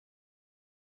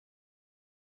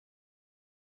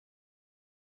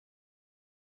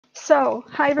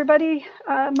Hi everybody.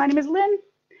 My name is Lynn,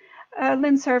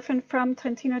 Lynn Serfin from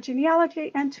Trentino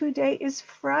Genealogy, and today is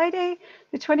Friday,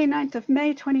 the 29th of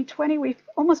May, 2020. We've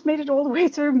almost made it all the way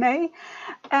through May,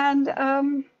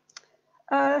 and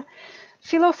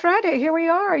Philo Friday, here we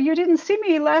are. You didn't see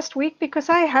me last week because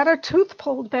I had a tooth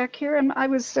pulled back here and I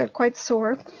was quite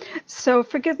sore. So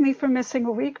forgive me for missing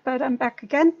a week, but I'm back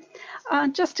again.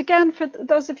 Just again, for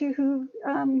those of you who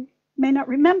may not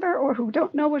remember or who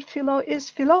don't know what Philo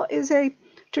is a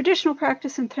traditional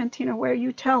practice in Trentino where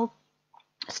you tell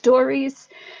stories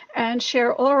and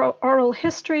share oral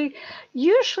history,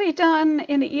 usually done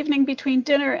in the evening between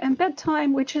dinner and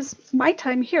bedtime, which is my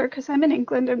time here because I'm in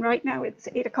England and right now it's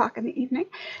 8 o'clock in the evening.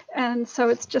 And so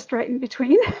it's just right in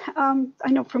between. I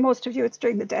know for most of you it's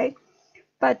during the day.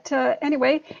 But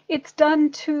anyway, it's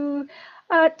done to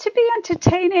be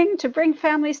entertaining, to bring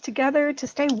families together, to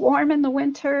stay warm in the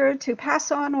winter, to pass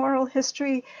on oral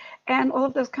history, and all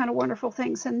of those kind of wonderful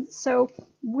things. And so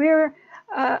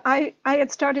I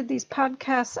had started these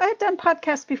podcasts. I had done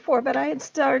podcasts before, but I had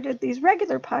started these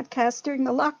regular podcasts during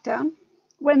the lockdown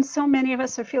when so many of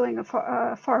us are feeling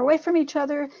far away from each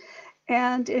other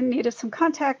and in need of some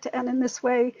contact. And in this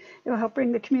way, it will help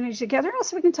bring the community together. And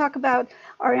also we can talk about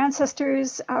our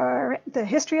ancestors, the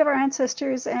history of our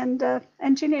ancestors, and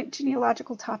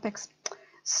genealogical topics.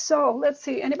 So let's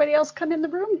see, anybody else come in the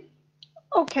room?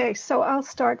 Okay, so I'll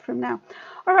start from now.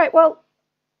 All right, well,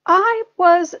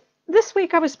 this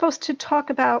week I was supposed to talk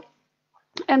about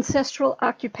ancestral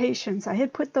occupations. I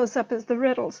had put those up as the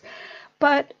riddles.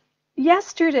 But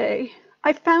yesterday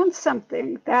I found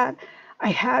something that I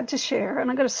had to share,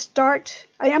 and I am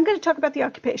going to talk about the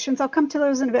occupations. I'll come to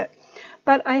those in a bit.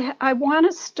 But I want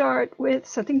to start with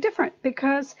something different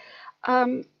because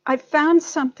I found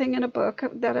something in a book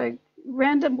that I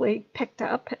randomly picked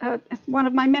up, one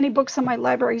of my many books on my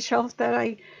library shelf that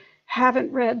I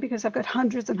haven't read because I've got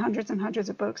hundreds and hundreds and hundreds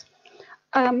of books.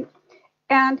 And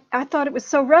I thought it was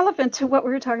so relevant to what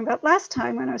we were talking about last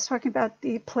time when I was talking about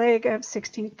the plague of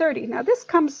 1630. Now, this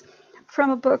comes from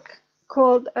a book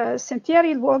called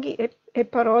Sentieri, Luoghi e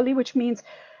Parole, which means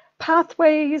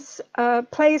pathways,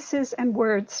 places, and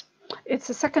words. It's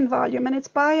the second volume, and it's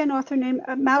by an author named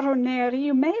Mauro Neri.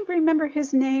 You may remember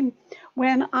his name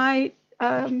when I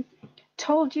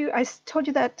told you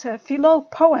that Philo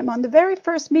poem on the very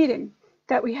first meeting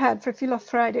that we had for Philo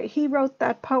Friday. He wrote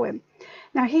that poem.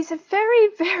 Now, he's a very,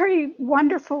 very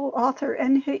wonderful author,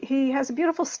 and he has a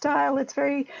beautiful style. It's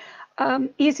very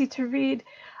easy to read.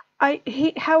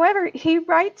 However, he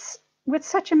writes with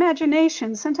such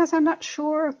imagination. Sometimes I'm not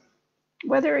sure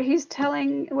whether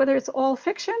it's all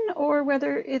fiction or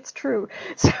whether it's true.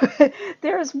 So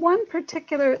there is one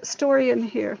particular story in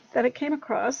here that I came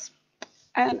across,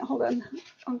 and hold on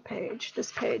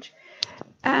this page,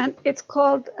 and it's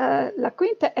called La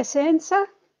Quinta Essenza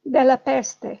della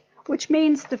Peste, which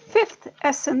means the fifth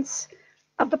essence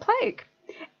of the plague.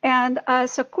 And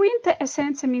so Quinta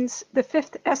Essenza means the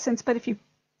fifth essence, but if you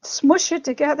smush it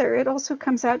together, it also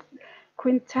comes out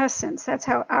quintessence. That's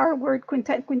how our word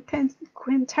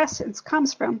quintessence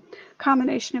comes from,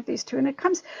 combination of these two. And it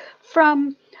comes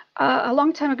from a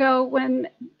long time ago when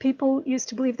people used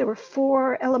to believe there were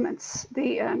four elements,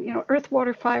 the earth,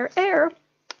 water, fire, air.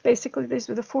 Basically, these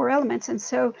were the four elements. And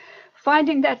so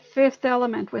finding that fifth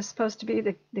element was supposed to be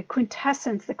the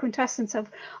quintessence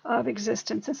of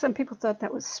existence. And some people thought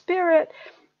that was spirit.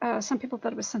 Some people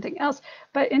thought it was something else.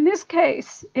 But in this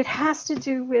case, it has to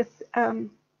do with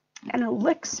an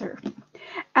elixir.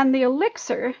 And the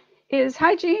elixir is,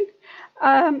 hi Jean,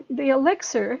 the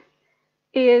elixir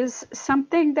is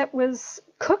something that was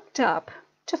cooked up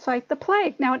to fight the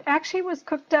plague. Now, it actually was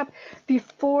cooked up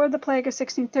before the plague of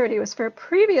 1630. It was for a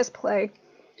previous plague.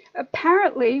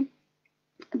 Apparently,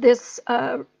 this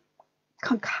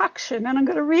concoction, and I'm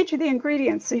going to read you the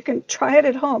ingredients so you can try it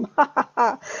at home.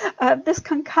 This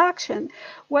concoction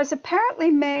was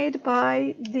apparently made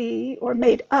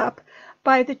up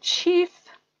by the chief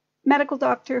medical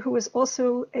doctor, who was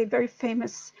also a very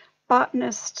famous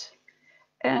botanist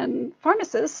and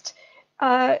pharmacist,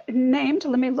 named,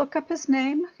 let me look up his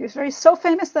name. He was so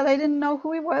famous that I didn't know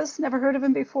who he was, never heard of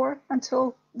him before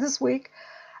until this week.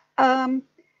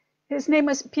 His name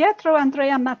was Pietro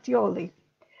Andrea Mattioli.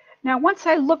 Now, once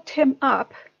I looked him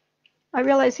up, I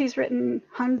realized he's written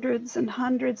hundreds and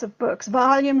hundreds of books,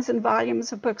 volumes and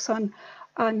volumes of books on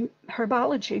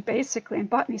herbology, basically, and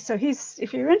botany. So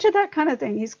if you're into that kind of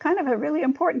thing, he's kind of a really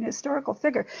important historical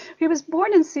figure. He was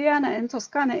born in Siena in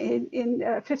Toscana in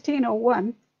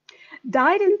 1501,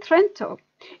 died in Trento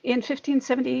in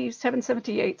 1577,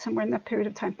 78, somewhere in that period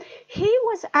of time. He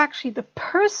was actually the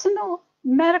personal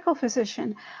medical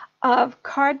physician of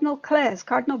Cardinal Claes,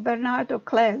 Cardinal Bernardo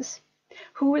Claes,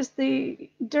 who was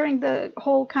during the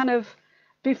whole kind of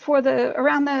before the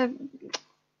around the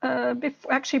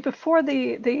before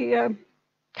the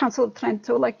Council of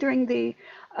Trento, like during the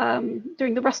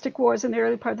rustic wars in the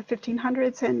early part of the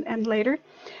 1500s and later.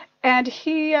 And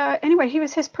he anyway, he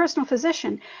was his personal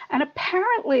physician, and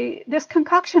apparently this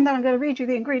concoction that I'm going to read you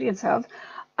the ingredients of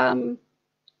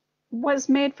was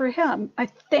made for him, I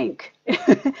think.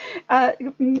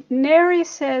 Neri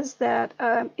says that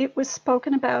it was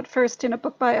spoken about first in a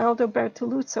book by Aldo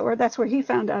Bertoluzzo, or that's where he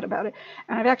found out about it.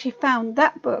 And I've actually found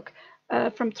that book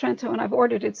from Trento, and I've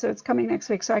ordered it, so it's coming next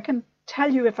week, so I can tell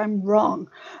you if I'm wrong.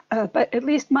 But at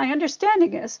least my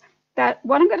understanding is that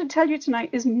what I'm going to tell you tonight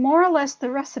is more or less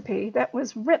the recipe that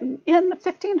was written in the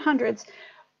 1500s,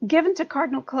 given to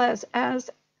Cardinal Claes as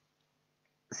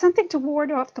something to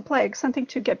ward off the plague, something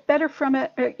to get better from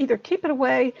it, or either keep it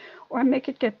away or make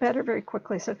it get better very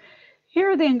quickly. So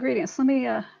here are the ingredients. Let me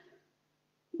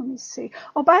see.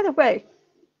 Oh, by the way,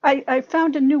 I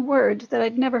found a new word that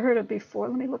I'd never heard of before.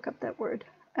 Let me look up that word.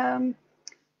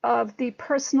 Of the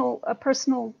personal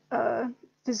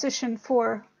physician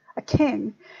for a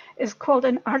king is called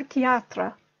an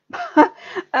archiatra,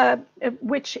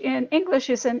 which in English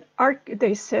is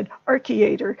they said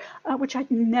archiator, which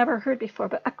I'd never heard before.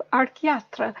 But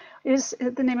archiatra is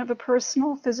the name of a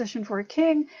personal physician for a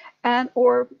king, and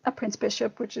or a prince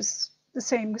bishop, which is the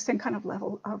same kind of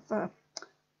level of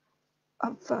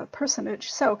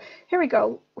personage. So here we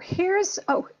go.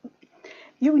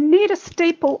 You need a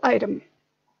staple item.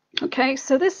 Okay,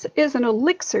 so this is an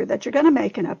elixir that you're going to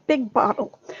make in a big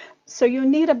bottle. So you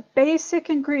need a basic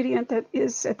ingredient that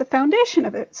is at the foundation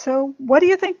of it. So what do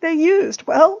you think they used?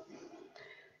 Well,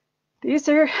 this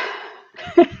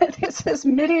is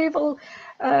medieval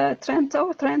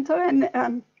Trento,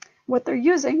 and what they're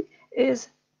using is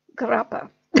grappa.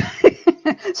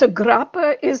 So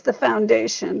grappa is the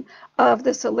foundation of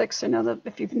this elixir. Now,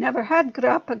 if you've never had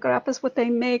grappa is what they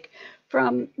make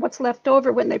from what's left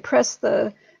over when they press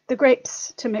the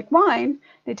grapes to make wine.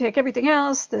 They take everything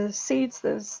else, the seeds,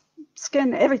 the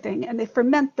skin, everything, and they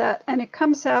ferment that, and it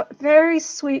comes out very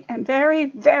sweet and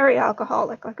very, very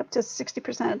alcoholic, like up to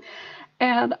 60%,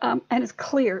 and it's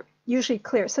clear, usually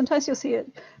clear. Sometimes you'll see it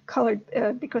colored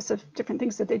because of different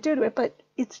things that they do to it, but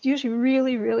it's usually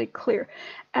really, really clear.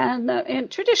 And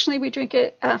traditionally we drink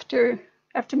it after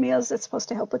meals. It's supposed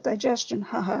to help with digestion,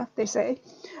 they say.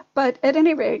 But at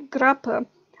any rate, grappa,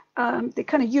 the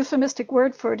kind of euphemistic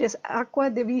word for it is aqua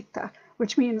de vita,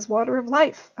 which means water of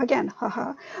life. Again,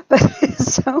 But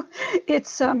so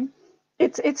it's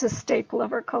a staple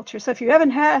of our culture. So if you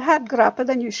haven't had grappa,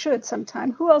 then you should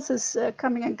sometime. Who else is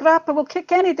coming in? Grappa will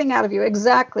kick anything out of you.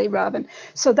 Exactly, Robin.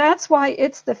 So that's why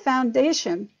it's the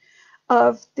foundation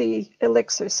of the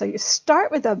elixir. So you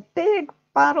start with a big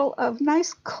bottle of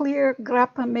nice clear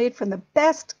grappa made from the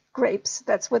best grapes.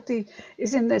 That's what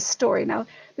is in this story. Now,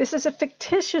 this is a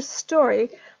fictitious story,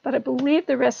 but I believe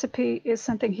the recipe is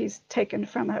something he's taken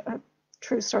from a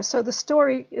true source. So the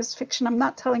story is fiction. I'm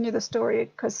not telling you the story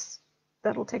because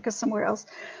that'll take us somewhere else.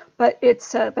 But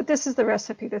this is the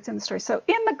recipe that's in the story. So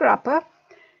in the grappa,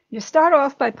 you start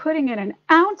off by putting in an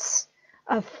ounce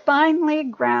of finely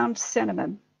ground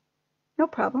cinnamon. No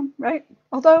problem, right?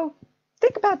 Although,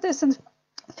 think about this in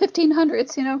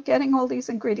 1500s, getting all these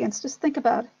ingredients. Just think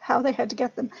about how they had to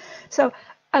get them. So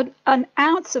an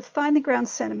ounce of finely ground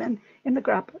cinnamon in the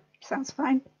grappa. Sounds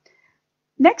fine.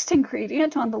 Next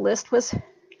ingredient on the list was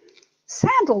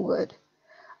sandalwood.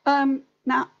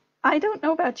 Now, I don't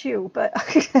know about you, but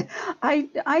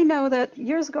I know that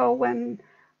years ago when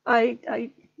I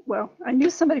knew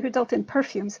somebody who dealt in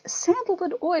perfumes.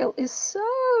 Sandalwood oil is so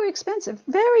expensive,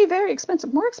 very, very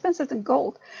expensive, more expensive than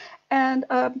gold. And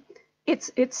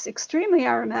it's extremely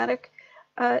aromatic,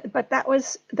 but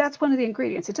that's one of the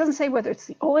ingredients. It doesn't say whether it's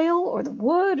the oil or the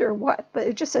wood or what, but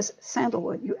it just says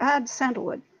sandalwood. You add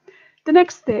sandalwood. The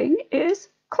next thing is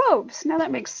cloves. Now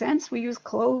that makes sense. We use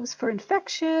cloves for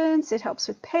infections. It helps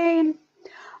with pain.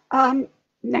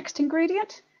 Next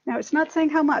ingredient. Now it's not saying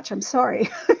how much. I'm sorry,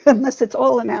 unless it's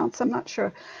all an ounce. I'm not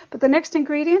sure. But the next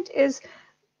ingredient is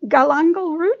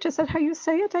galangal root. Is that how you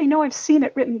say it? I know I've seen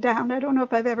it written down. I don't know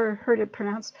if I've ever heard it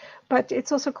pronounced, but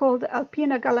it's also called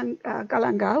alpina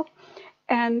galangal,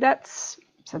 and that's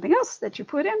something else that you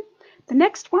put in. The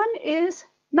next one is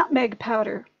nutmeg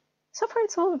powder. So far,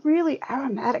 it's all really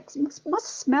aromatic. It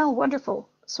must smell wonderful,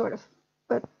 sort of,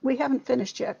 but we haven't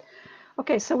finished yet.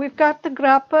 Okay, so we've got the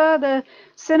grappa, the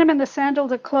cinnamon, the sandal,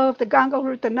 the clove, the galangal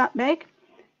root, the nutmeg.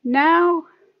 Now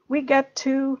we get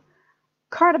to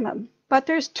cardamom. But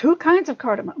there's two kinds of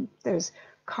cardamom. There's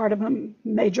cardamom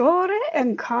majore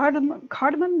and cardamom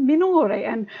minore.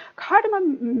 And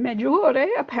cardamom majore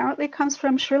apparently comes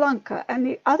from Sri Lanka, and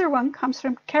the other one comes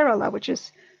from Kerala, which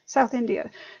is South India.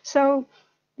 So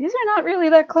these are not really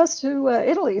that close to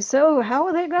Italy. So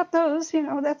how they got those,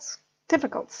 that's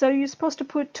difficult. So you're supposed to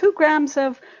put 2 grams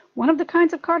of one of the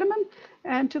kinds of cardamom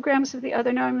and 2 grams of the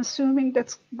other. Now I'm assuming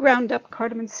that's ground up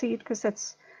cardamom seed, because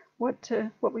that's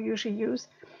what we usually use.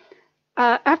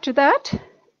 After that,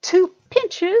 2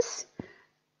 pinches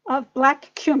of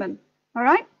black cumin. All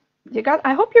right,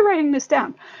 I hope you're writing this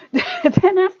down.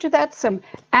 Then after that, some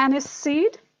anise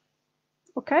seed.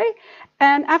 Okay,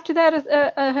 and after that,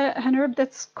 an herb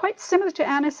that's quite similar to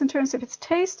anise in terms of its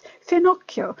taste,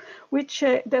 finocchio, which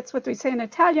that's what we say in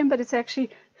Italian, but it's actually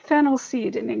fennel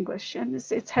seed in English, and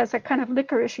it has a kind of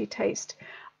licoricey taste.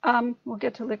 We'll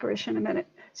get to licorice in a minute.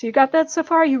 So you got that so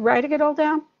far? You writing it all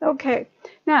down? Okay.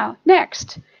 Now,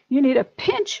 next, you need a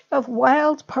pinch of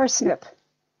wild parsnip.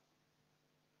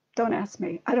 Don't ask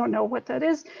me. I don't know what that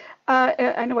is.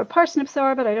 I know what parsnips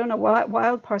are, but I don't know what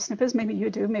wild parsnip is. Maybe you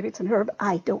do. Maybe it's an herb.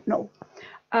 I don't know.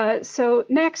 So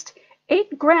next,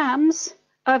 8 grams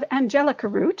of angelica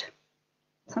root.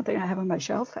 Something I have on my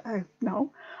shelf. I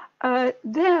know.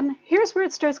 Then here's where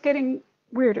it starts getting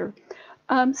weirder.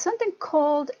 Something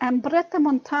called Ambretta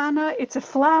montana. It's a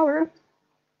flower.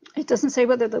 It doesn't say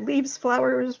whether the leaves,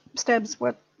 flowers, stems,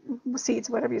 what seeds,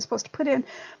 whatever you're supposed to put in,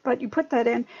 but you put that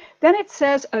in. Then it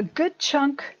says a good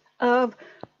chunk of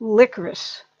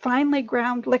licorice, finely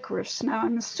ground licorice. Now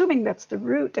I'm assuming that's the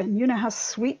root, and you know how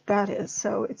sweet that is.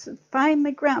 So it's a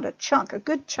finely ground, a chunk, a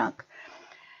good chunk.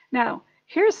 Now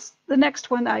here's the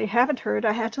next one I haven't heard.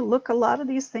 I had to look a lot of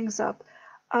these things up.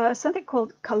 Something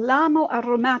called calamo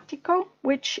aromatico,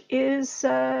 which is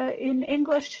in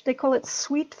English they call it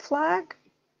sweet flag,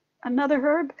 another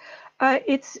herb.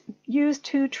 It's used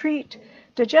to treat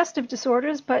digestive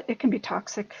disorders, but it can be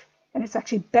toxic, and it's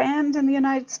actually banned in the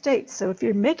United States. So if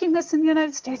you're making this in the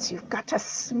United States, you've got to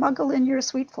smuggle in your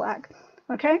sweet flag,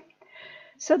 okay?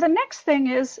 So the next thing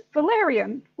is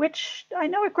valerian, which I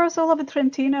know it grows all over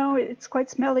Trentino. It's quite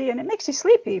smelly, and it makes you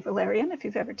sleepy, valerian, if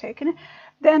you've ever taken it.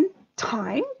 Then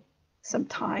thyme, some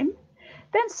thyme.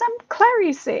 Then some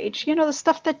clary sage, the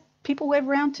stuff that people wave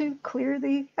around to clear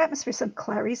the atmosphere, some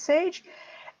clary sage.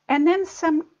 And then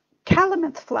some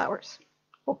calamintha flowers,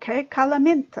 okay,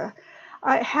 calamintha.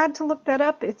 I had to look that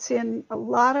up. It's in a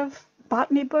lot of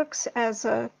botany books as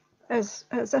a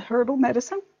herbal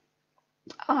medicine.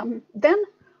 Then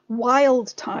wild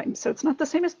thyme, so it's not the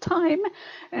same as thyme,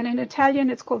 and in Italian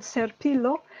it's called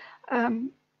serpillo.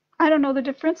 I don't know the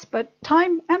difference, but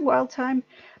thyme and wild thyme.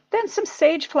 Then some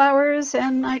sage flowers,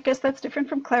 and I guess that's different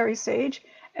from clary sage.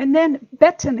 And then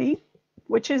betony,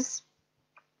 which is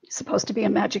supposed to be a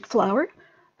magic flower.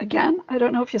 Again, I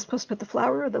don't know if you're supposed to put the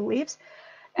flower or the leaves.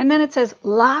 And then it says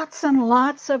lots and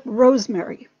lots of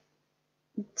rosemary.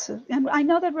 And I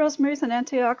know that rosemary is an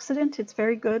antioxidant. It's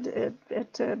very good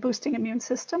at boosting immune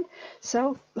system.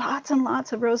 So lots and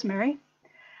lots of rosemary.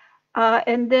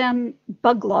 And then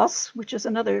bugloss, which is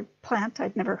another plant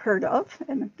I'd never heard of.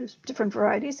 And there's different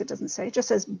varieties. It doesn't say. It just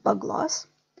says bugloss.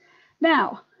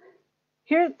 Now,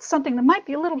 here's something that might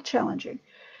be a little challenging.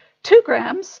 2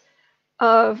 grams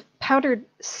of powdered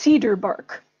cedar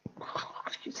bark.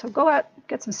 So go out,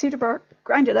 get some cedar bark,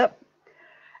 grind it up.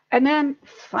 And then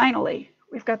finally,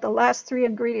 we've got the last 3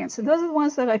 ingredients. And those are the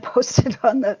ones that I posted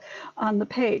on the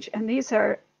page. And these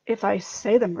are, if I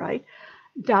say them right,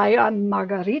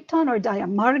 diamargariton or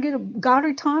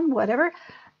diamargariton, whatever,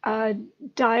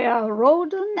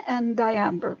 diarodon and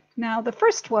diamber. Now the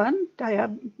first one,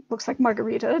 looks like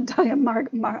margarita,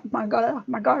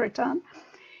 diamargariton.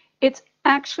 It's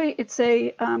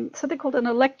a something called an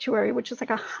electuary, which is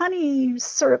like a honey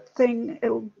syrup thing,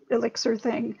 elixir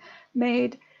thing,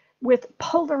 made with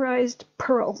pulverized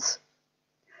pearls.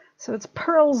 So it's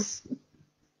pearls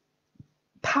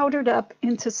powdered up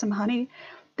into some honey.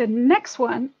 The next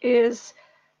one is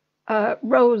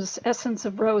rose, essence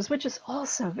of rose, which is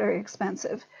also very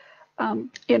expensive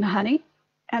in honey.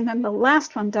 And then the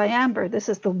last one, diamber. This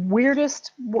is the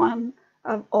weirdest one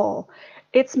of all.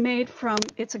 It's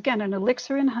again an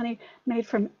elixir in honey made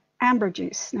from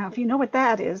ambergris. Now, if you know what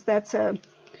that is,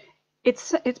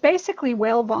 it's basically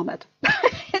whale vomit.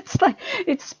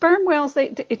 It's sperm whales.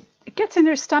 It gets in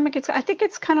their stomach. I think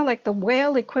it's kind of like the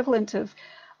whale equivalent of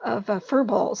fur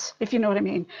balls, if you know what I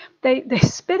mean. They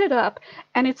spit it up,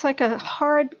 and it's like a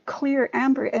hard, clear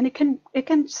amber, and it can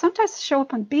sometimes show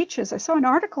up on beaches. I saw an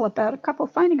article about a couple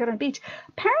finding it on a beach.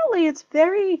 Apparently, it's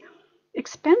very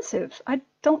expensive. I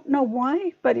don't know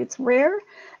why, but it's rare,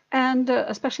 and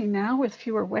especially now with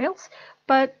fewer whales.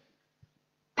 But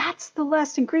that's the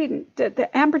last ingredient, the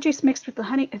ambergris mixed with the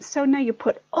honey. And so now you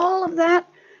put all of that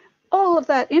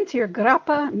into your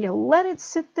grappa, and you let it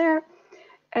sit there,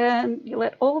 and you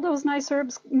let all those nice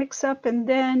herbs mix up, and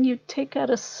then you take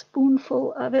out a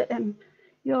spoonful of it, and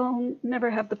you'll never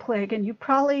have the plague, and you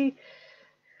probably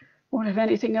won't have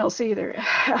anything else either.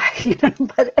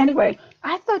 But anyway,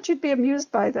 I thought you'd be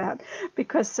amused by that,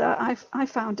 because I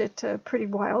found it pretty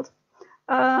wild.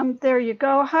 There you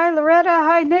go. Hi, Loretta.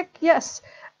 Hi, Nick. Yes.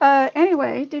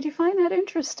 Anyway, did you find that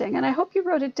interesting? And I hope you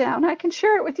wrote it down. I can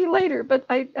share it with you later, but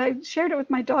I shared it with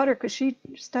my daughter because she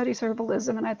studies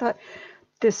herbalism, and I thought,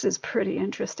 this is pretty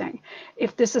interesting.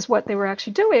 If this is what they were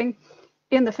actually doing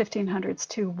in the 1500s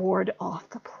to ward off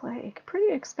the plague.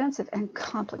 Pretty expensive and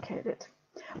complicated.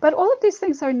 But all of these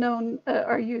things are known,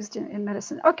 are used in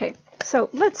medicine. Okay, so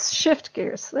let's shift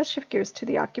gears. Let's shift gears to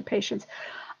the occupations.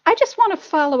 I just want to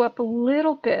follow up a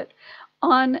little bit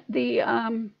on the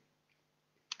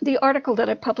article that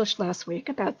I published last week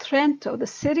about Trento, the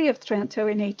city of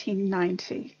Trento in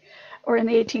 1890, or in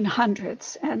the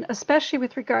 1800s, and especially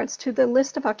with regards to the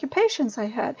list of occupations I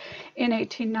had in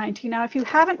 1890. Now, if you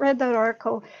haven't read that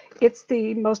article, it's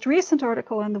the most recent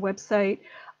article on the website.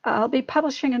 I'll be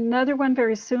publishing another one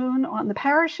very soon on the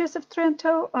parishes of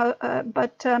Trento.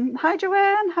 Hi,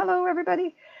 Joanne. Hello,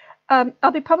 everybody.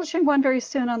 I'll be publishing one very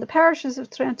soon on the parishes of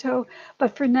Trento,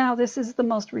 but for now, this is the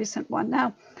most recent one.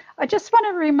 Now, I just want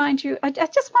to remind you, I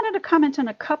just wanted to comment on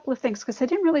a couple of things because I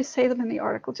didn't really say them in the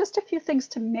article, just a few things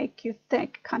to make you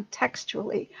think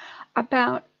contextually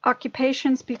about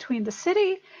occupations between the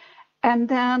city and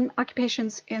then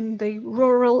occupations in the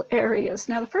rural areas.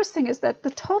 Now, the first thing is that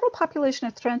the total population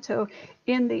of Trento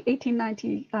in the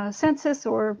 1890 census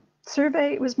or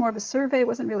survey, it was more of a survey, it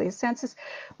wasn't really a census,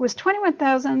 was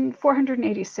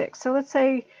 21,486. So let's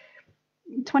say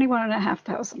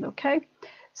 21,500, okay?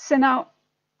 So now,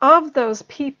 of those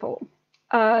people,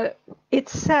 it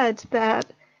said that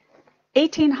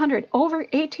over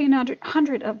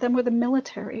 1,800 of them were the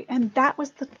military, and that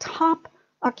was the top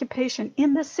occupation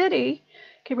in the city.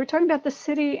 Okay, we're talking about the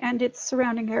city and its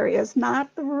surrounding areas,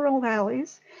 not the rural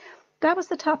valleys. That was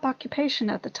the top occupation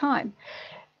at the time.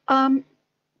 I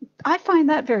find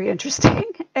that very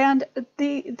interesting, and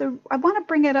I want to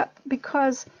bring it up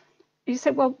because you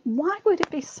said, well, why would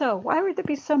it be so? Why would there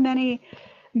be so many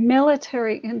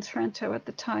military in Trento at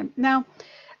the time? Now,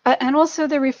 and also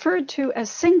they're referred to as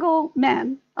single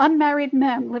men, unmarried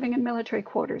men living in military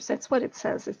quarters. That's what it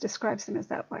says. It describes them as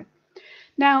that way.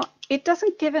 Now, it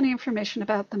doesn't give any information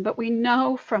about them, but we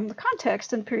know from the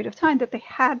context and the period of time that they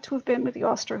had to have been with the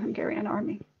Austro-Hungarian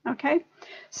army, okay?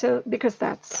 So, because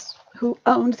that's who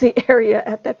owned the area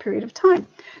at that period of time.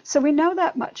 So we know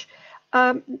that much.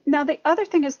 Now, the other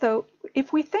thing is, though,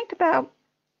 if we think about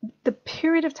the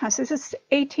period of time, so this is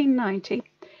 1890,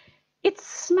 it's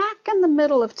smack in the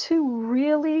middle of two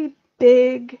really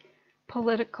big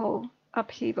political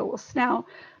upheavals. Now,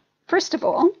 first of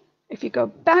all, if you go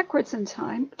backwards in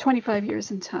time, 25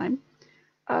 years in time,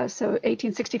 so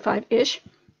 1865-ish,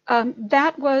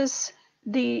 that was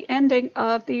the ending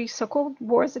of the so-called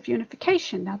Wars of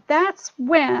Unification. Now, that's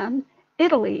when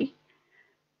Italy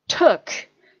took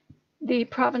the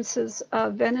provinces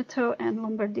of Veneto and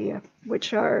Lombardia,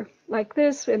 which are like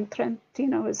this, and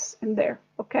Trentino is in there,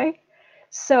 okay?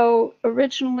 So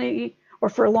originally, or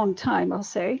for a long time, I'll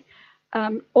say,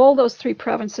 all those three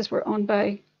provinces were owned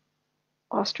by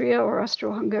Austria or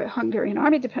Austro-Hungarian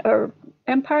army or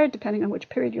empire, depending on which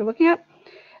period you're looking at,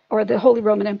 or the Holy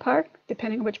Roman Empire,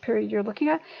 depending on which period you're looking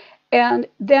at. And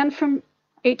then from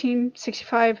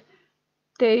 1865,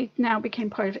 they now became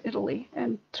part of Italy,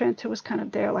 and Trento was kind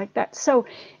of there like that. So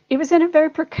it was in a very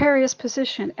precarious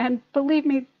position. And believe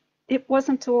me, it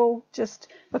wasn't all just,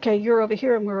 okay, you're over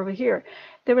here and we're over here.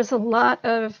 There was a lot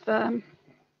of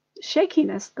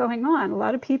shakiness going on. A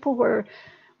lot of people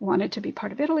wanted to be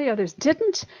part of Italy, others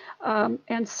didn't.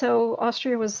 And so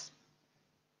Austria was,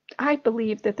 I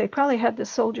believe that they probably had the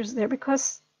soldiers there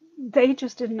because they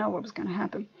just didn't know what was going to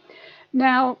happen.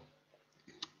 Now,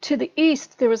 to the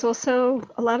east, there was also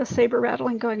a lot of saber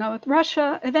rattling going on with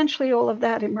Russia. Eventually, all of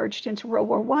that emerged into World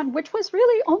War I, which was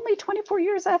really only 24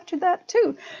 years after that,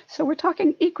 too. So we're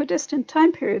talking equidistant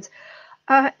time periods.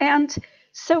 And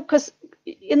so, because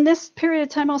in this period of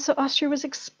time, also, Austria was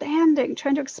expanding,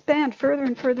 trying to expand further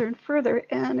and further and further,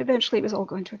 and eventually it was all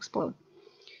going to explode.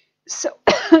 So,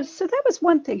 so that was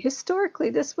one thing. Historically,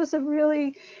 this was a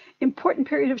really important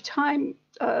period of time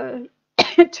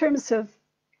in terms of,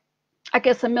 I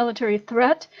guess, a military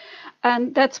threat,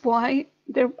 and that's why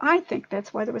I think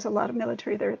that's why there was a lot of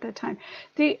military there at that time.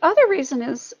 The other reason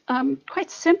is, quite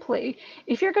simply,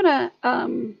 if you're going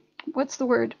to, what's the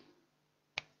word?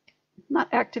 not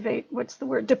activate, what's the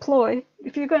word, deploy.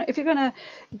 If you're going to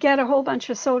get a whole bunch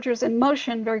of soldiers in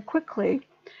motion very quickly,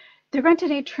 they're going to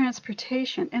need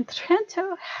transportation. And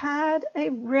Trento had a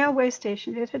railway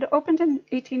station. It had opened in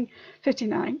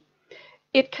 1859.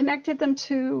 It connected them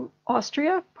to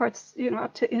Austria, parts,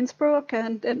 up to Innsbruck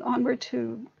and onward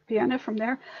to Vienna from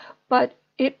there. But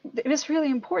it was really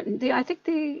important. I think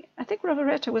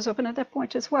Rovereto was open at that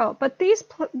point as well. But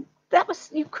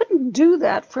you couldn't do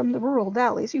that from the rural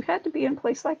valleys. You had to be in a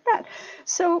place like that.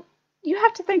 So you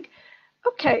have to think,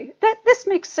 okay, this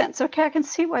makes sense. Okay, I can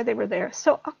see why they were there.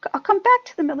 So I'll come back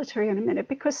to the military in a minute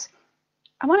because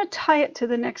I want to tie it to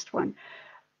the next one.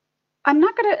 I'm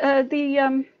not going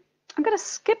to I'm going to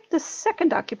skip the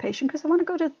second occupation because I want to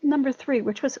go to number 3,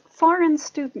 which was foreign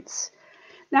students.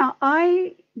 Now,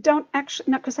 I don't actually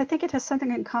know, because I think it has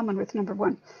something in common with number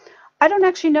 1. I don't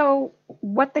actually know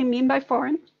what they mean by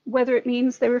foreign, whether it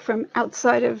means they were from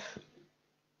outside of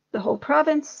the whole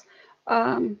province,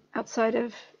 outside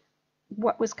of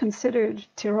what was considered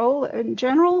Tyrol in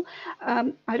general.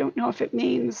 I don't know if it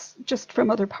means just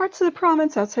from other parts of the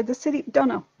province, outside the city. Don't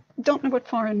know what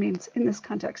foreign means in this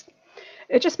context.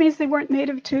 It just means they weren't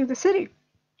native to the city,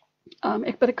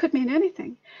 but it could mean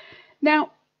anything.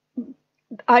 Now,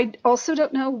 I also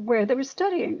don't know where they were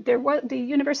studying. The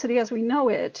university as we know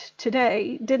it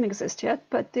today didn't exist yet,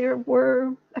 but there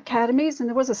were academies and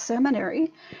there was a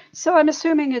seminary. So I'm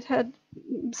assuming it had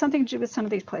something to do with some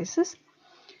of these places.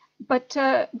 But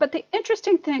the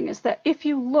interesting thing is that if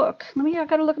you look, I've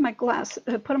got to look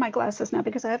at put on my glasses now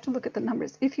because I have to look at the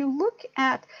numbers. If you look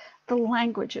at the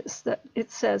languages that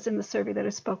it says in the survey that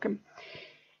is spoken,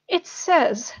 it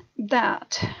says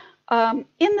that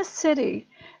in the city,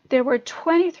 there were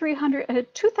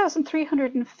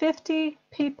 2,350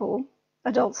 people,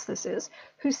 adults this is,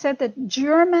 who said that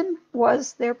German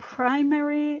was their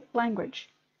primary language.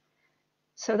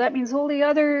 So that means all the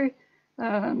other,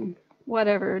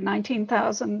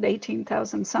 19,000,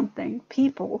 18,000 something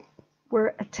people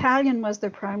were Italian was their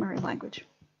primary language.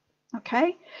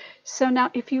 Okay, so now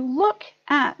if you look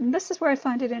at, and this is where I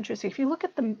find it interesting, if you look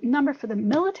at the number for the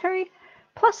military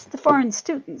plus the foreign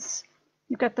students,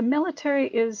 you've got the military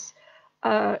is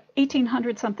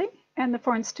 1,800 something, and the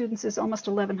foreign students is almost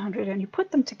 1,100, and you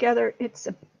put them together, it's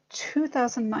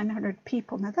 2,900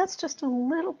 people. Now that's just a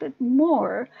little bit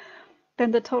more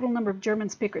than the total number of German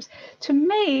speakers. To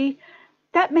me,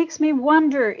 that makes me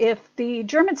wonder if the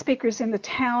German speakers in the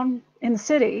town, in the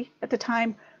city at the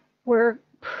time, were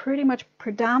pretty much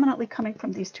predominantly coming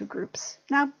from these two groups.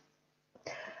 Now,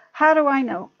 how do I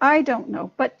know? I don't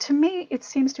know, but to me, it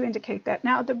seems to indicate that.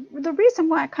 Now, the reason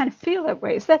why I kind of feel that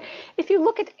way is that if you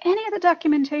look at any of the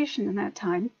documentation in that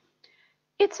time,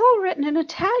 it's all written in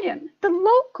Italian. The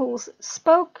locals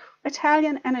spoke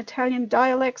Italian and Italian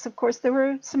dialects. Of course, there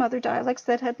were some other dialects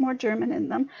that had more German in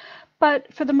them,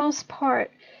 but for the most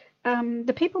part,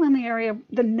 the people in the area,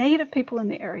 the native people in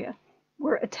the area,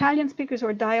 were Italian speakers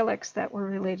or dialects that were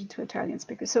related to Italian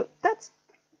speakers. So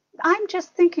I'm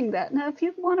just thinking that. Now, if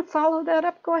you want to follow that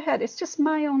up, go ahead. It's just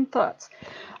my own thoughts.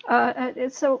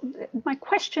 So my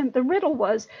question, the riddle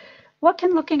was, what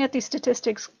can looking at these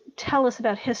statistics tell us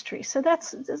about history? So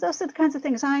those are the kinds of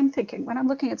things I'm thinking when I'm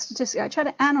looking at statistics. I try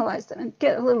to analyze them and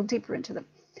get a little deeper into them.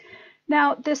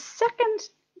 Now, the second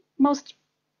most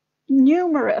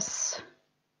numerous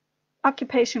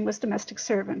occupation was domestic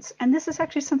servants. And this is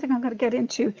actually something I'm going to get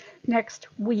into next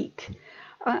week.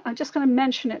 I'm just going to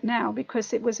mention it now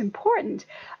because it was important.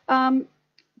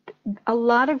 A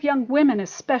lot of young women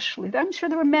especially, I'm sure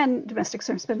there were men domestic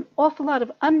servants, but an awful lot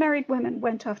of unmarried women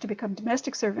went off to become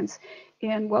domestic servants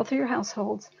in wealthier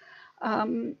households.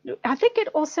 I think it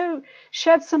also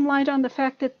shed some light on the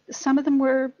fact that some of them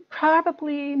were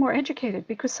probably more educated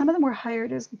because some of them were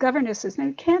hired as governesses. Now,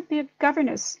 you can't be a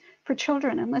governess for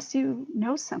children unless you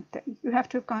know something. You have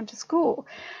to have gone to school.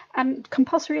 And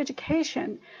compulsory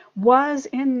education was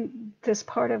in this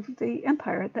part of the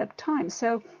empire at that time.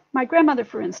 So my grandmother,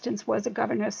 for instance, was a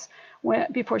governess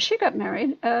before she got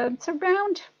married. It's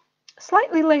around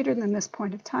slightly later than this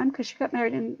point of time because she got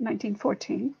married in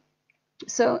 1914.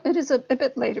 So it is a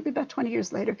bit later, about 20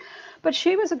 years later. But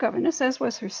she was a governess, as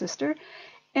was her sister.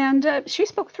 And she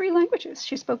spoke 3 languages.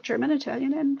 She spoke German,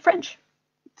 Italian, and French.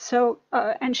 So,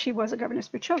 and she was a governess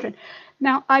for children.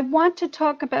 Now, I want to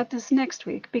talk about this next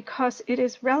week because it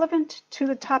is relevant to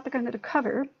the topic I'm going to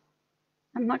cover.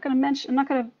 I'm not going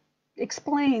to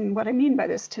explain what I mean by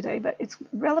this today, but it's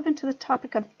relevant to the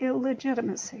topic of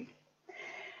illegitimacy.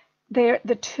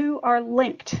 The two are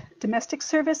linked. Domestic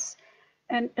service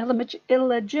and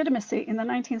illegitimacy in the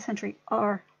 19th century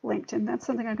are linked. And that's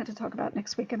something I'm going to talk about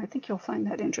next week, and I think you'll find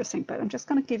that interesting. But I'm just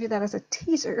going to give you that as a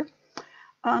teaser.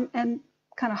 and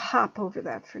kind of hop over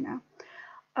that for now.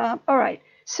 All right.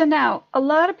 So now a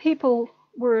lot of people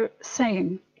were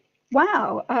saying,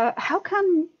 wow, how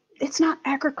come it's not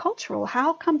agricultural?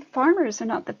 How come farmers are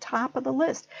not the top of the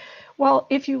list? Well,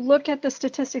 if you look at the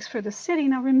statistics for the city,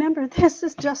 now remember, this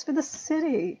is just for the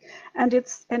city and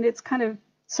it's kind of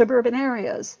suburban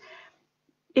areas.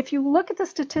 If you look at the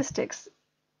statistics,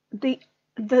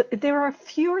 there are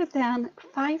fewer than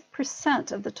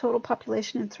 5% of the total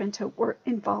population in Trento were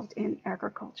involved in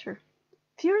agriculture.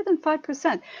 Fewer than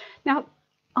 5%. Now,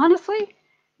 honestly,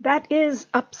 that is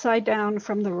upside down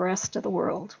from the rest of the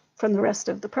world, from the rest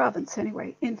of the province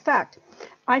anyway. In fact,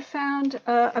 I found,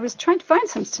 I was trying to find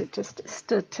some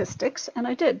statistics, and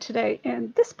I did today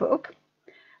in this book,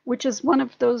 which is one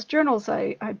of those journals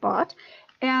I bought.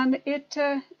 And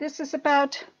this is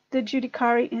about the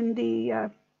judiciary in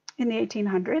the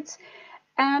 1800s.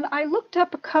 And I looked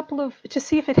up a couple to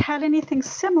see if it had anything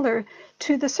similar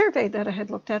to the survey that I had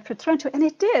looked at for Trento, and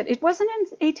it did. It wasn't in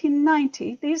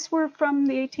 1890. These were from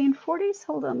the 1840s.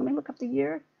 Hold on, let me look up the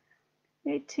year.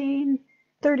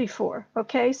 1834.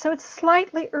 Okay, so it's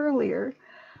slightly earlier,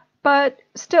 but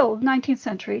still 19th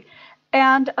century.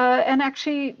 And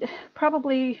actually,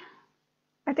 probably,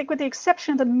 I think with the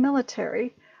exception of the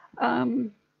military,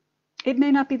 it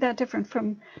may not be that different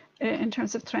from in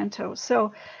terms of Trento.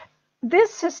 So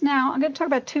this is now, I'm going to talk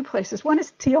about two places. One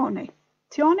is Tione.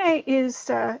 Tione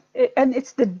is, and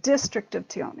it's the district of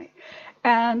Tione.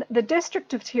 And the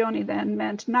district of Tione then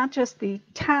meant not just the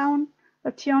town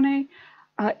of Tione,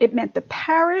 it meant the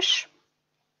parish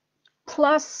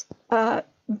plus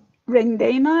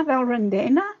Rendena, Val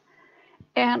Rendena,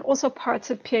 and also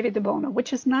parts of Pieve di Bono,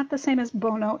 which is not the same as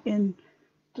Bono in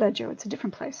Leggio. It's a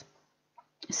different place.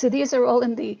 So these are all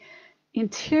in the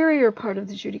interior part of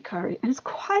the judiciary, and it's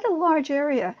quite a large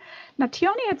area. Now,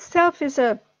 Tione itself is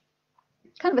a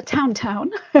kind of a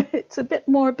town. It's a bit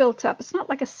more built up. It's not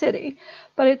like a city,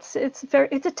 but it's a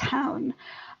town,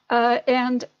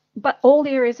 but all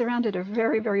the areas around it are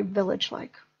very, very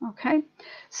village-like. Okay,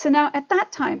 so now at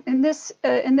that time in this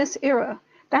era,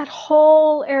 that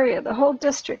whole area, the whole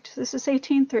district, this is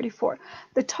 1834,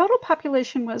 the total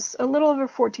population was a little over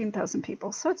 14,000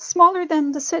 people. So it's smaller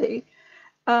than the city,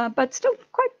 but still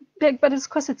quite big, but it's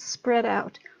because it's spread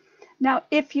out. Now,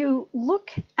 if you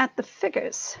look at the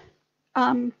figures,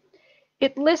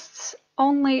 it lists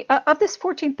only, of this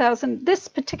 14,000, this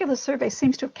particular survey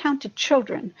seems to have counted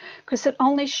children, because it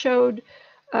only showed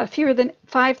fewer than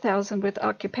 5,000 with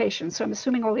occupation. So I'm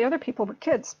assuming all the other people were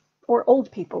kids or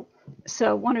old people,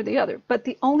 so one or the other. But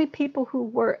the only people who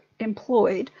were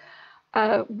employed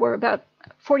were about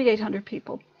 4,800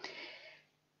 people.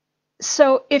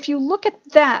 So if you look at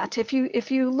that, if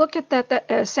you look at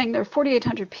that saying there are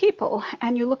 4,800 people,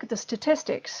 and you look at the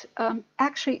statistics,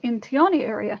 actually in Tione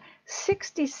area,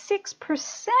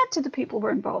 66% of the people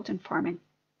were involved in farming.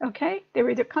 Okay, they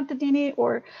were either contadini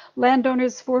or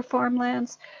landowners for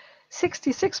farmlands.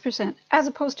 66%, as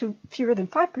opposed to fewer than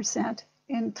 5%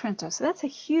 in Trento. So that's a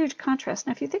huge contrast.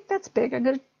 Now, if you think that's big, I'm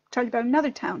going to tell you about another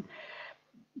town.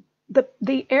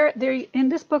 In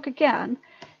this book again,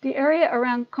 the area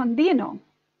around Condino,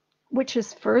 which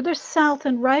is further south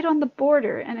and right on the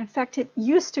border, and in fact it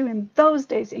used to in those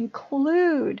days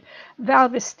include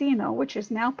Valvestino, which is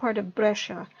now part of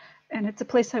Brescia, and it's a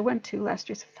place I went to last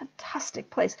year. It's a fantastic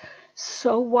place,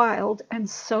 so wild and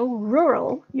so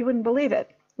rural, you wouldn't believe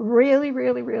it. Really,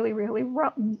 really, really, really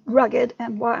rugged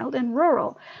and wild and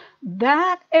rural.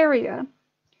 That area,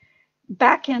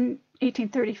 back in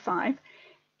 1835,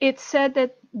 it said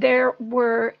that there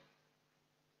was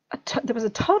a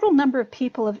total number of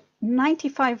people of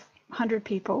 9,500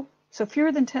 people, so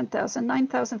fewer than 10,000,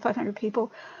 9,500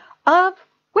 people, of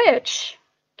which,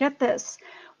 get this,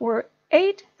 were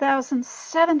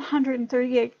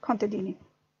 8,738 contadini.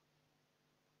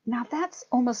 Now that's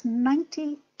almost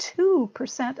 92%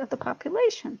 of the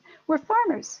population were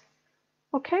farmers.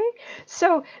 Okay,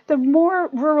 so the more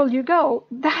rural you go,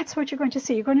 that's what you're going to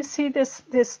see. You're going to see this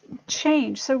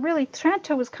change. So really,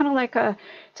 Trento was kind of like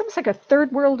it's almost like a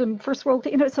third world and first world.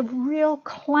 You know, it's a real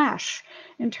clash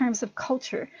in terms of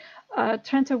culture.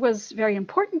 Trento was very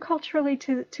important culturally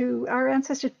to our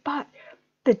ancestors, but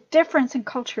the difference in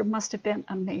culture must have been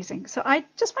amazing. So I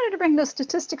just wanted to bring those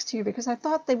statistics to you because I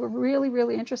thought they were really,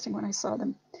 really interesting when I saw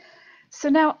them. So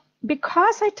now,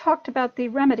 because I talked about the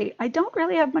remedy, I don't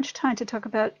really have much time to talk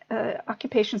about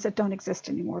occupations that don't exist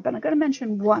anymore, but I'm going to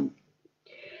mention one.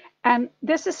 And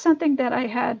this is something that I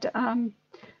had,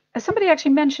 somebody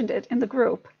actually mentioned it in the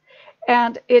group,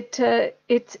 and it's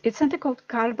something called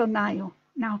carbanaio.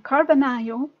 Now,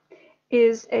 carbanaio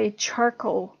is a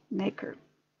charcoal maker.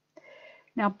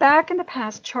 Now, back in the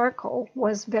past, charcoal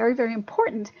was very, very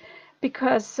important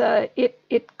because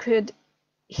it could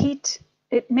heat,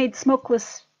 it made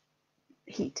smokeless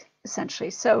heat,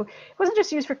 essentially. So it wasn't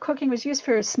just used for cooking, it was used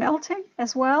for smelting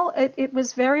as well. It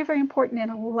was very, very important in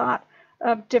a lot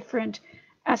of different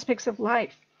aspects of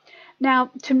life. Now,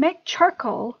 to make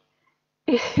charcoal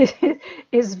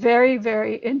is very,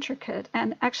 very intricate.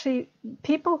 And actually,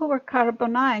 people who were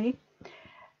carbonai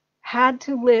had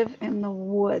to live in the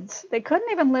woods. They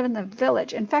couldn't even live in the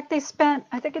village. In fact, they spent,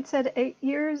 I think it said 8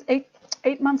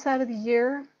 months out of the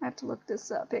year. I have to look this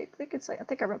up. I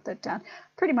think I wrote that down.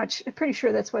 Pretty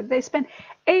sure that's what they spent.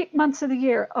 8 months of the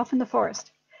year off in the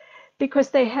forest,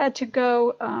 because they had to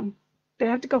go. They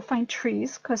had to go find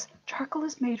trees, because charcoal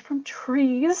is made from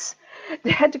trees.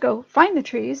 They had to go find the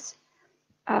trees,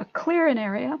 clear an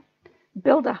area,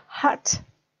 build a hut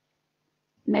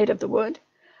made of the wood,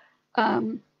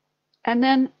 and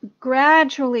then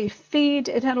gradually feed.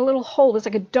 It had a little hole. It was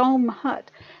like a dome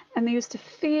hut, and they used to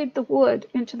feed the wood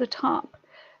into the top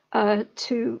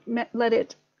to let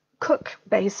it cook,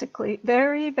 basically,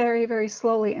 very, very, very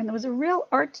slowly. And there was a real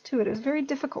art to it. It was very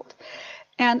difficult,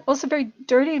 and also very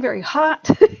dirty, very hot.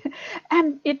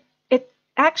 And it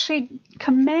actually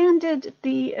demanded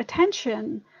the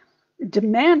attention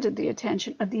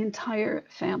of the entire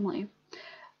family.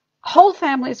 Whole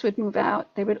families would move out.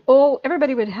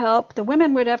 Everybody would help. The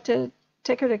women would have to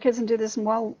take care of their kids and do this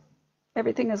while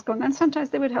everything is going on.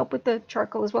 Sometimes they would help with the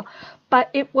charcoal as well.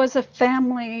 But it was a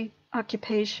family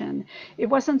occupation. It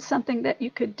wasn't something that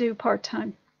you could do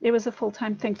part-time. It was a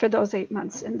full-time thing for those 8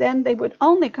 months. And then they would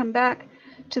only come back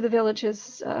to the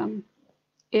villages I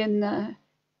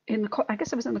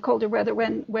guess it was in the colder weather,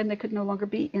 when they could no longer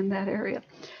be in that area.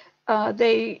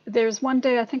 There's one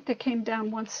day, I think they came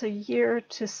down once a year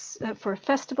for a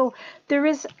festival. There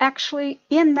is actually,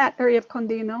 in that area of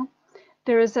Condino,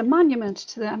 there is a monument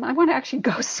to them. I want to actually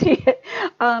go see it,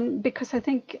 because I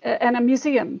think, and a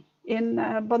museum in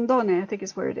Bondone, I think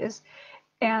is where it is.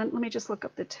 And let me just look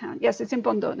up the town. Yes, it's in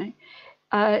Bondone,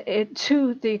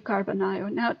 to the Carbonaro.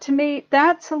 Now, to me,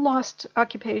 that's a lost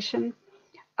occupation.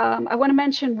 I want to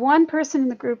mention one person in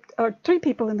the group, or 3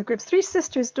 people in the group, 3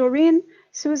 sisters, Doreen,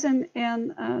 Susan,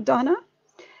 and Donna,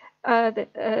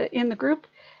 in the group.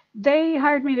 They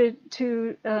hired me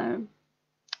to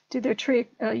do their tree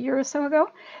a year or so ago.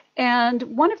 And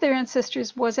one of their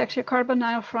ancestors was actually a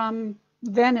Carbonaro from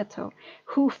Veneto,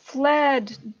 who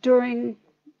fled during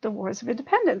the Wars of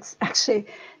Independence, actually.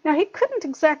 Now, he couldn't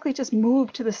exactly just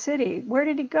move to the city. Where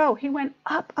did he go? He went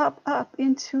up, up, up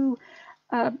into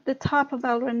the top of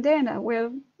Alrendena,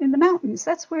 where in the mountains.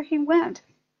 That's where he went.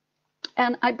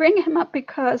 And I bring him up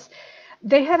because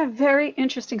they had a very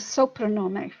interesting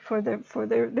sopranome for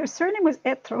their surname was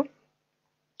Etro,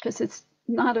 because it's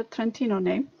not a Trentino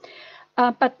name.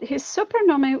 But his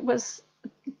sopranome was,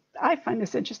 I find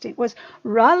this interesting, was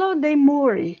Rallo dei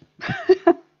Muri.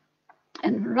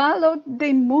 And Rallo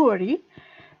dei Muri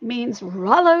means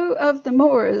Rollo of the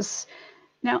Moors.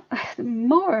 Now,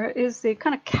 Moor is the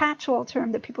kind of catch-all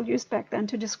term that people used back then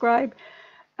to describe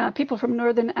people from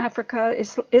Northern Africa,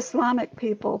 Islamic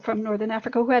people from Northern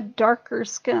Africa who had darker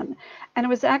skin. And it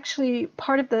was actually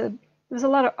part of there was a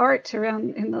lot of art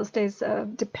around in those days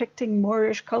depicting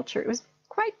Moorish culture. It was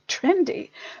quite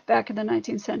trendy back in the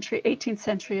 19th century, 18th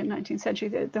century and 19th century,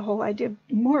 the whole idea of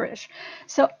Moorish.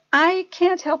 So I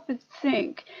can't help but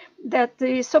think that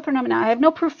the sopranome, now I have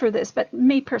no proof for this, but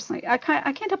me personally, I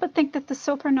can't help but think that the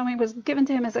sopranome was given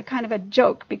to him as a kind of a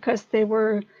joke, because they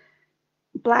were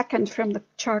blackened from the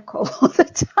charcoal all the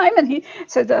time, and he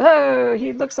said, oh,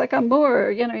 he looks like a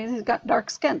Moor, he's got dark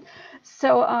skin.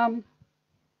 So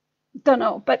don't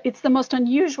know, but it's the most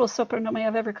unusual sopranome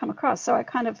I've ever come across. So I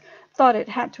kind of thought it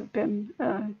had to have been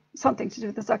something to do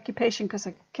with this occupation, because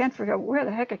I can't figure out where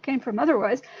the heck it came from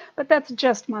otherwise. But that's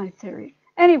just my theory.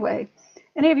 Anyway,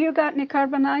 any of you got any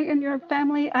Carbonai in your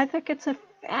family? I think it's a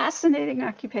fascinating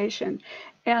occupation,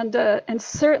 and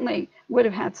certainly would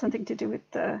have had something to do with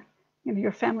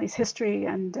your family's history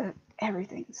and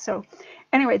everything. So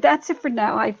anyway, that's it for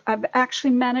now. I've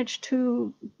actually managed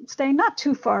to stay not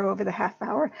too far over the half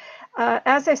hour.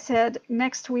 As I said,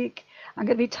 next week I'm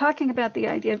going to be talking about the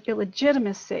idea of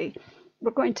illegitimacy.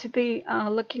 We're going to be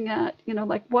looking at,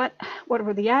 like what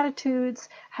were the attitudes?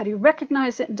 How do you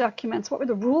recognize it in documents? What were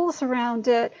the rules around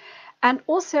it? And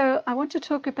also, I want to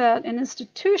talk about an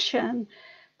institution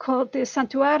called the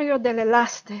Santuario delle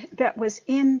Laste that was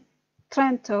in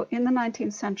Trento in the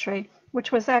 19th century,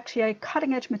 which was actually a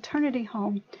cutting-edge maternity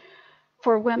home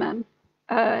for women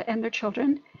and their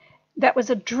children that was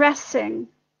addressing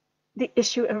the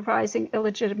issue of rising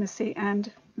illegitimacy,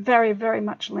 and very, very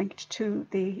much linked to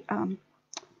the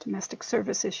domestic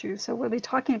service issues. So we'll be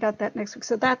talking about that next week.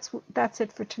 So that's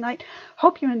it for tonight.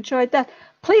 Hope you enjoyed that.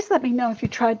 Please let me know if you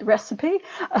tried the recipe.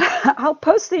 I'll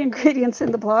post the ingredients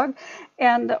in the blog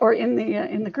or in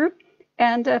the group.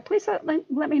 And please let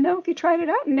me know if you tried it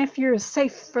out and if you're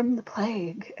safe from the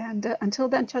plague. And until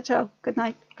then, ciao, ciao. Good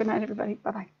night. Good night, everybody.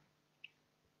 Bye-bye.